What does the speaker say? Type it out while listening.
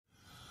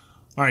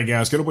All right,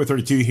 guys, Good Boy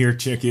 32 here.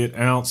 Check it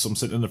out. So I'm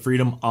sitting in the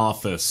Freedom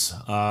office.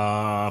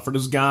 For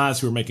those guys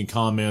who are making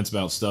comments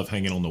about stuff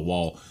hanging on the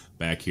wall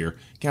back here,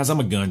 guys, I'm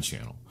a gun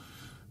channel.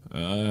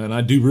 And I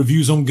do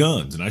reviews on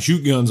guns, and I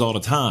shoot guns all the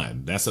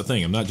time. That's the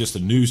thing. I'm not just a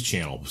news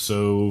channel.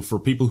 So for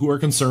people who are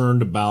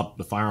concerned about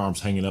the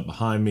firearms hanging up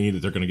behind me, that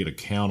they're going to get a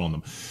count on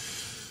them,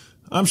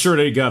 I'm sure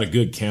they got a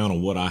good count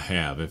on what I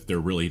have if they're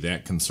really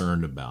that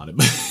concerned about it.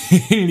 But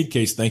in any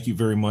case, thank you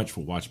very much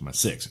for watching my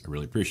six. I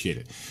really appreciate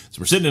it.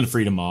 So we're sitting in the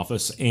Freedom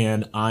office,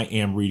 and I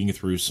am reading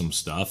through some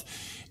stuff.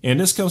 And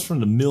this comes from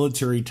the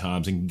Military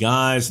Times. And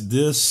guys,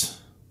 this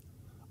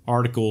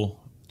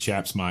article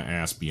chaps my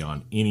ass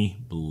beyond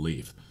any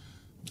belief.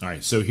 All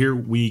right, so here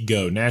we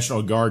go.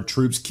 National Guard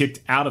troops kicked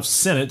out of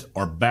Senate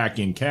are back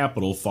in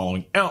Capitol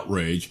following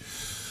outrage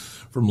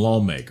from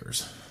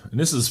lawmakers. And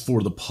this is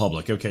for the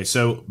public. Okay,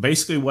 so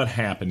basically what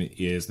happened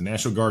is the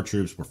National Guard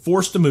troops were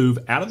forced to move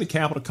out of the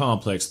Capitol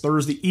complex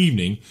Thursday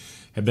evening,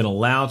 have been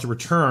allowed to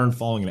return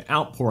following an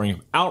outpouring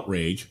of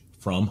outrage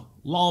from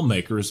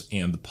lawmakers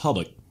and the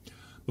public.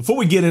 Before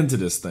we get into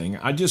this thing,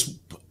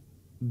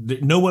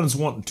 no one's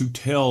wanting to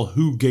tell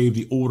who gave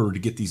the order to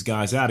get these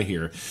guys out of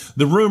here.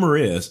 The rumor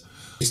is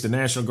the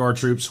National Guard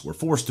troops were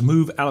forced to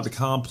move out of the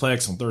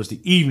complex on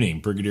Thursday evening.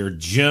 Brigadier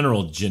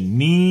General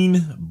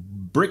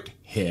Janine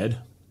Burkhead,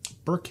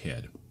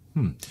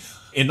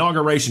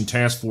 Inauguration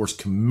Task Force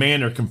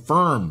commander,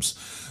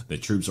 confirms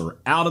that troops are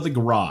out of the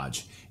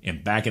garage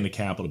and back in the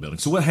Capitol building.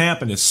 So what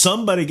happened is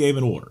somebody gave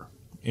an order,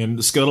 and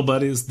the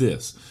scuttlebutt is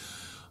this,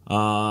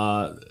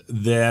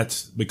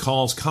 that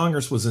because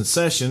Congress was in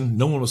session,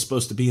 no one was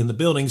supposed to be in the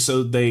building,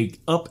 so they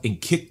up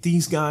and kicked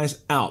these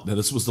guys out. Now,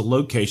 this was the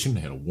location.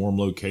 They had a warm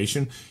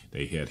location.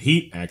 They had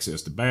heat,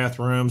 access to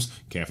bathrooms,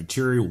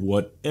 cafeteria,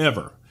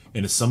 whatever.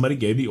 And if somebody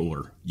gave the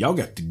order, y'all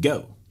got to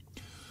go.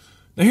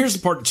 Now, here's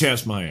the part that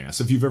chaps my ass.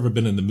 If you've ever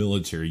been in the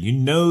military, you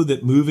know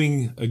that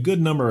moving a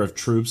good number of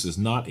troops is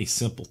not a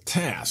simple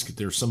task.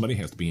 There's somebody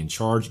has to be in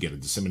charge. You got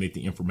to disseminate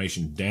the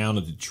information down,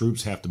 and the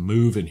troops have to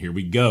move, and here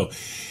we go.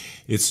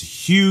 It's a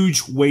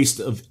huge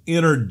waste of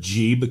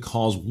energy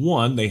because,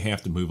 one, they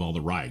have to move all the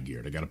riot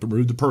gear. They got to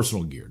move the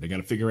personal gear. They got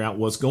to figure out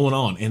what's going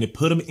on. And they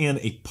put them in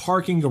a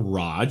parking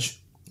garage,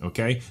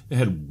 okay? They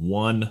had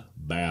one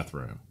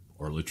bathroom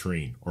or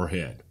latrine or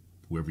head,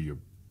 whoever you're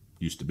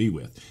used to be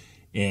with.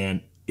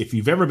 And if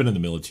you've ever been in the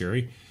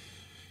military,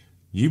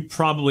 you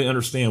probably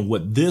understand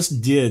what this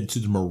did to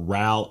the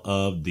morale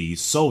of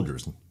these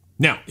soldiers.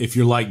 Now, if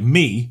you're like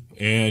me,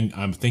 and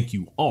I think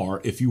you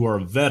are, if you are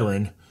a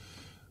veteran,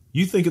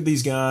 you think of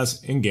these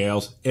guys and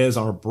gals as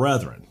our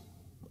brethren.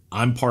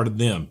 I'm part of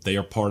them. They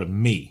are part of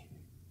me.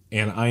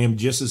 And I am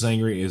just as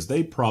angry as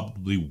they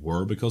probably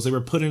were because they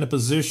were put in a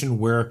position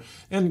where,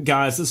 and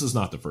guys, this is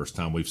not the first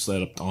time we've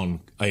set up on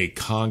a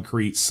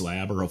concrete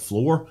slab or a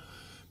floor,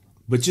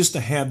 but just to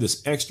have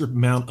this extra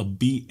amount of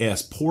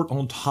BS poured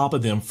on top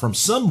of them from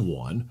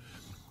someone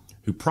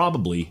who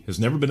probably has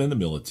never been in the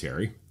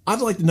military,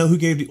 I'd like to know who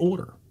gave the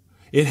order.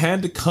 It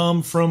had to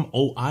come from,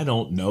 I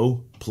don't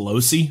know,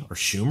 Pelosi or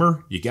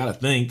Schumer. You got to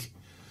think.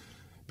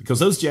 Because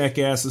those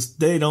jackasses,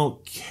 they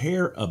don't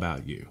care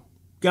about you.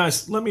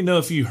 Guys, let me know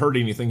if you heard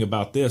anything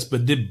about this,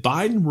 but did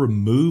Biden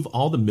remove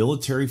all the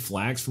military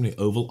flags from the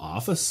Oval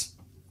Office?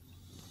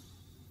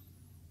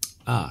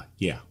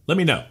 Yeah. Let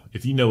me know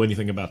if you know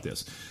anything about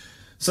this.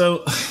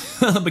 So,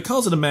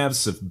 because of the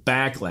massive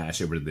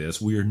backlash over this,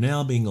 we are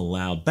now being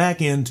allowed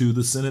back into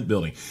the Senate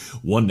building.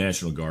 One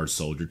National Guard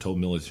soldier told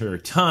Military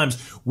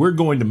Times, "We're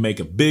going to make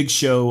a big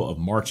show of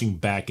marching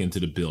back into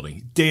the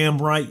building." Damn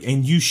right,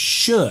 and you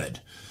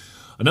should.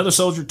 Another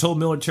soldier told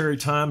Military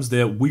Times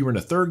that we were in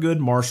a Thurgood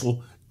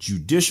Marshall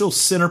Judicial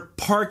Center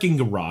parking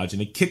garage,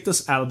 and they kicked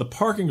us out of the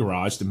parking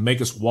garage to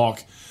make us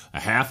walk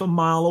a half a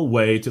mile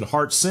away to the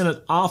Hart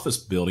Senate office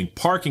building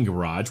parking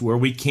garage where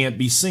we can't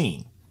be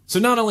seen. So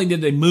not only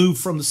did they move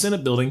from the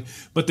Senate building,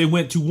 but they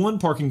went to one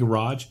parking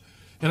garage,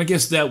 and I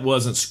guess that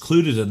wasn't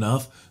secluded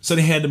enough, so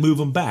they had to move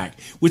them back,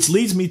 which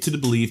leads me to the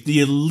belief the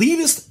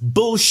elitist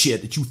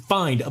bullshit that you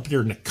find up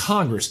there in the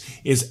Congress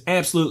is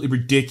absolutely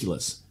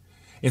ridiculous.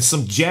 And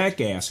some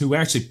jackass who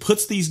actually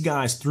puts these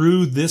guys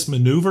through this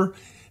maneuver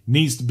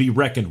needs to be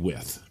reckoned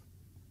with.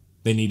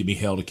 They need to be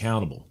held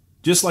accountable.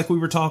 Just like we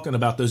were talking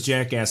about those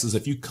jackasses,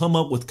 if you come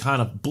up with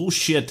kind of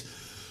bullshit,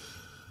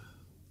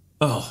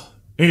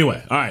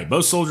 Anyway, all right,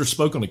 both soldiers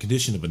spoke on the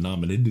condition of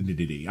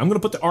anonymity. I'm going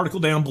to put the article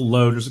down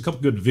below. There's a couple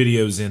good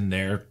videos in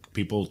there.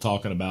 People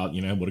talking about,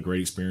 what a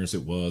great experience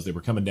it was. They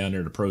were coming down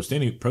there to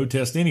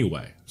protest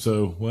anyway.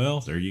 So,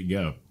 well, there you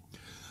go.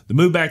 The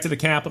move back to the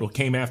Capitol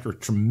came after a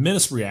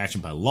tremendous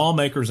reaction by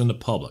lawmakers and the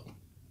public.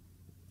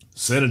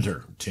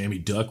 Senator Tammy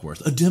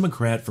Duckworth, a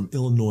Democrat from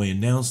Illinois,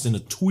 announced in a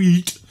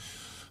tweet,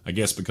 I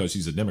guess because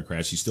she's a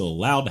Democrat, she's still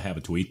allowed to have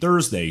a tweet.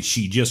 Thursday,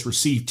 she just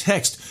received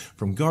text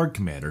from Guard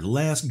Commander. The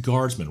last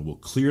guardsman will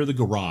clear the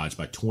garage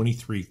by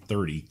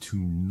 23:30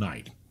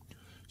 tonight.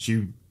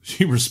 She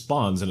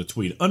responds in a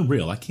tweet,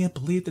 "Unreal. I can't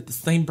believe that the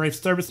same brave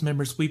service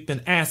members we've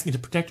been asking to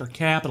protect our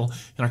Capitol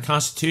and our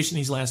Constitution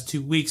these last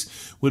 2 weeks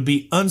would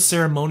be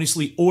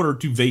unceremoniously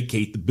ordered to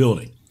vacate the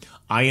building.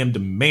 I am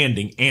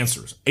demanding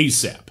answers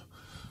ASAP.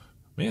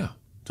 Yeah,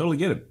 totally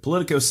get it.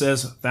 Politico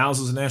says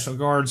thousands of National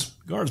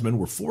Guardsmen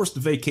were forced to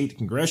vacate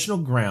congressional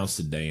grounds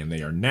today, and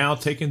they are now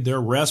taking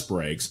their rest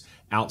breaks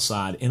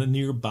outside in a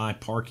nearby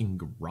parking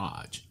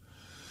garage.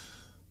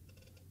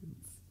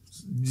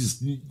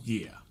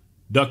 Yeah.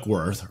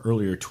 Duckworth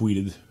earlier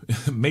tweeted,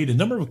 made a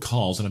number of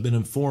calls and have been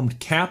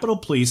informed Capitol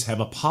Police have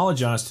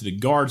apologized to the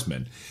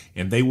guardsmen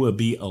and they will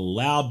be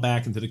allowed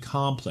back into the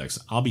complex.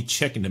 I'll be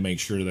checking to make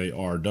sure they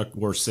are.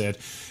 Duckworth said,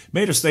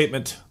 made a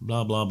statement,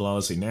 blah, blah, blah.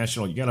 Let's see,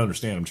 National, you got to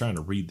understand, I'm trying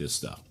to read this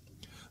stuff.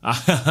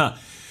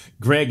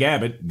 Greg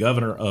Abbott,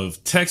 governor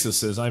of Texas,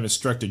 says, I've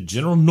instructed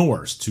General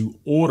Norris to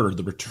order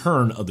the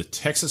return of the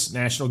Texas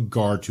National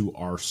Guard to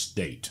our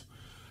state.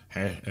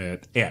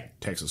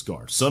 At Texas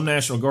Guard. Some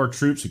National Guard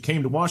troops who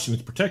came to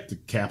Washington to protect the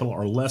Capitol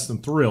are less than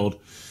thrilled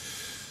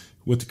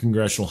with the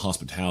congressional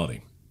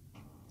hospitality.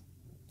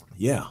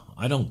 Yeah,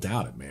 I don't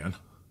doubt it, man.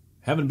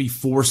 Having to be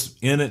forced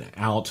in and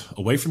out,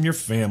 away from your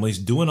families,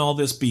 doing all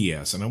this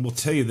BS. And I will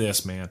tell you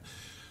this, man.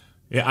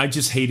 I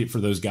just hate it for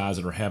those guys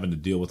that are having to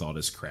deal with all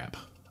this crap.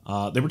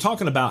 They were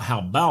talking about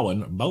how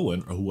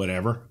Bowen or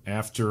whatever,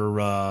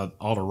 after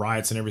all the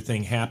riots and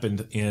everything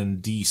happened in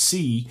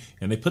D.C.,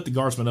 and they put the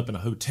guardsmen up in a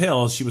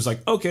hotel, she was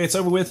like, okay, it's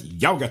over with.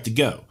 Y'all got to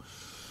go.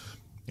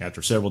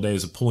 After several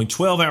days of pulling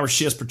 12-hour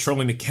shifts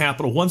patrolling the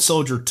Capitol, one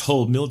soldier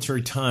told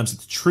Military Times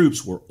that the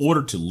troops were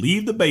ordered to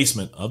leave the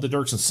basement of the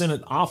Dirksen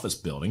Senate office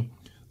building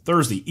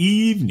Thursday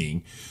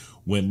evening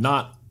when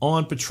not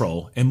on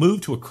patrol and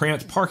moved to a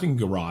cramped parking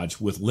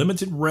garage with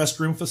limited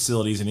restroom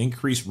facilities and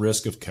increased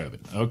risk of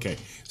COVID. Okay,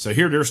 so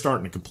here they're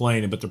starting to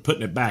complain, but they're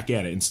putting it back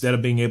at it. Instead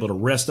of being able to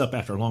rest up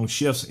after long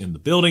shifts in the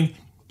building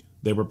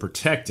they were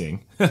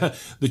protecting,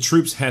 the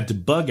troops had to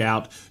bug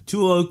out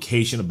to a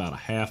location about a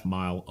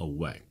half-mile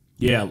away.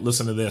 Yeah,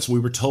 listen to this. We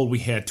were told we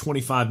had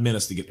 25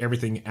 minutes to get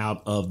everything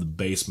out of the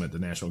basement. The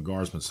National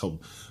Guard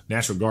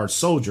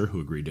soldier who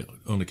agreed to,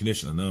 on the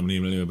condition of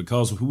anonymity,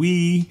 because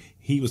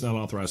he was not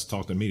authorized to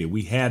talk to the media.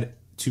 We had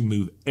to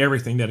move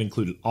everything. That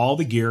included all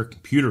the gear,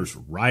 computers,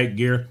 riot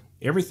gear.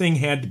 Everything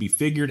had to be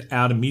figured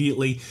out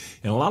immediately,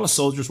 and a lot of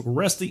soldiers were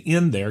resting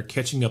in there,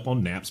 catching up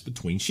on naps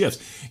between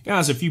shifts.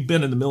 Guys, if you've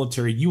been in the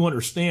military, you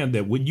understand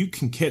that when you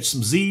can catch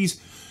some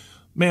Z's,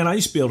 man, I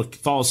used to be able to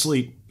fall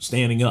asleep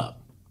standing up.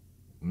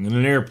 In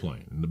an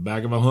airplane, in the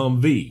back of a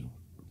Humvee,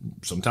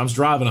 sometimes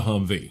driving a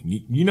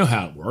Humvee. You know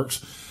how it works.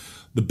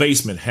 The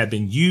basement had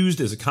been used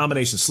as a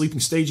combination of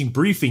sleeping, staging,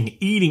 briefing,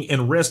 eating,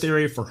 and rest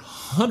area for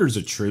hundreds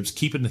of troops,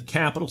 keeping the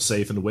Capitol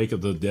safe in the wake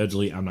of the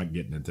deadly. I'm not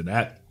getting into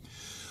that.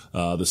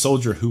 The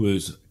soldier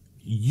whose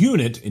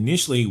unit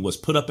initially was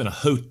put up in a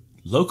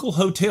local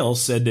hotel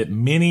said that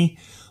many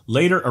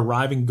later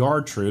arriving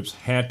Guard troops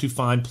had to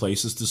find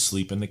places to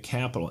sleep in the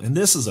Capitol. And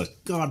this is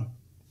I'm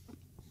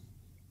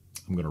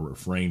going to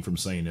refrain from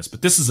saying this,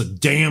 but this is a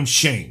damn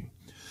shame.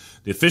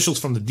 The officials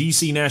from the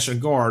D.C. National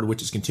Guard,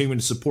 which is continuing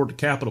to support the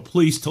Capitol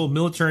Police, told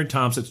Military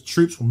Times that the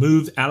troops were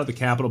moved out of the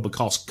Capitol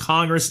because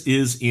Congress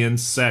is in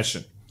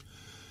session.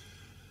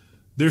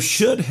 There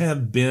should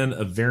have been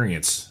a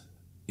variance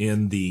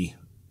in the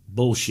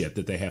bullshit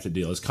that they have to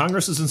deal with. As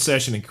Congress is in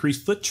session,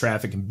 increased foot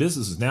traffic and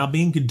business is now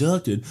being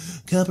conducted.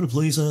 Capitol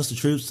Police asked the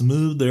troops to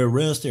move their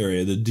rest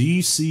area. The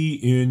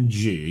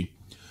DCNG,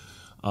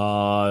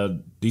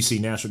 D.C.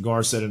 National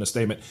Guard, said in a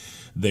statement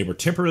they were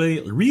temporarily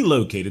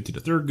relocated to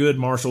the Thurgood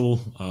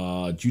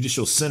Marshall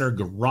Judicial Center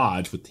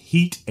garage with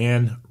heat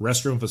and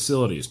restroom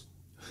facilities.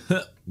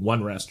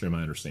 One restroom,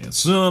 I understand.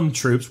 Some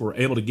troops were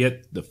able to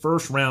get the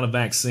first round of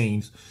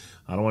vaccines.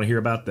 I don't want to hear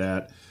about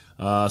that.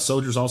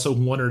 Soldiers also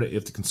wondered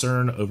if the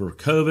concern over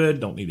COVID,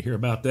 don't need to hear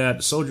about that.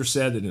 The soldier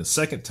said that in the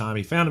second time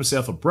he found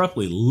himself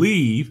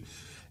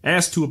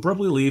asked to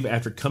abruptly leave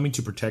after coming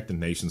to protect the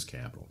nation's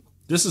capital.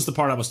 This is the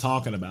part I was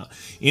talking about.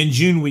 In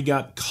June, we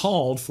got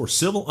called for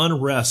civil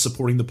unrest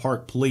supporting the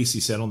Park Police, he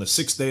said, on the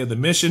 6th day of the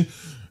mission.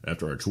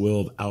 After our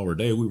 12-hour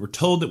day, we were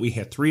told that we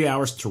had 3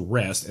 hours to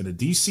rest, and the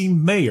D.C.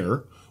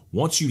 mayor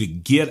wants you to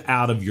get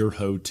out of your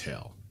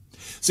hotel.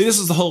 See, this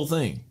is the whole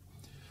thing.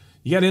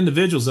 You got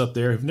individuals up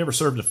there who've never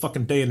served a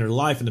fucking day in their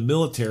life in the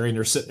military, and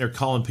they're sitting there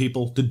calling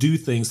people to do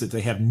things that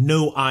they have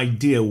no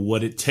idea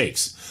what it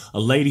takes. A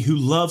lady who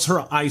loves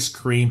her ice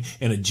cream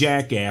and a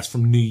jackass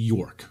from New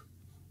York.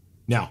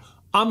 Now,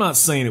 I'm not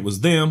saying it was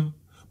them,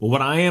 but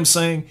what I am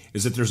saying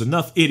is that there's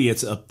enough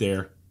idiots up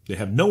there that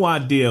have no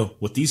idea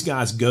what these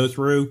guys go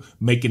through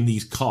making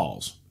these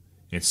calls.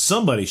 And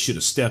somebody should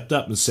have stepped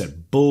up and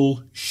said,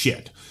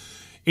 bullshit.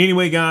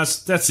 Anyway,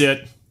 guys, that's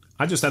it.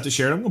 I just have to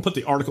share it. I'm going to put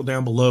the article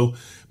down below,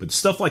 but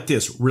stuff like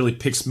this really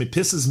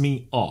pisses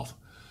me off.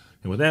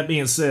 And with that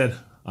being said,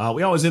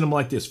 we always end them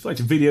like this. If you like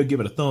the video, give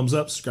it a thumbs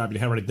up. Subscribe if you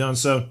haven't already done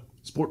so.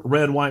 Support the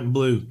red, white, and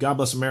blue. God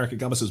bless America.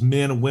 God bless those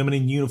men and women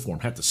in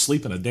uniform. Have to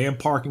sleep in a damn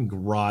parking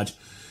garage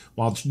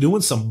while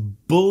doing some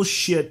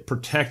bullshit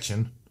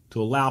protection to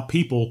allow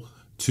people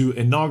to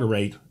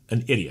inaugurate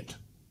an idiot.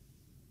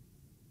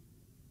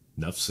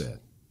 Enough said.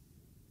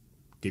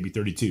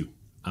 KB32.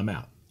 I'm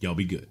out. Y'all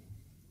be good.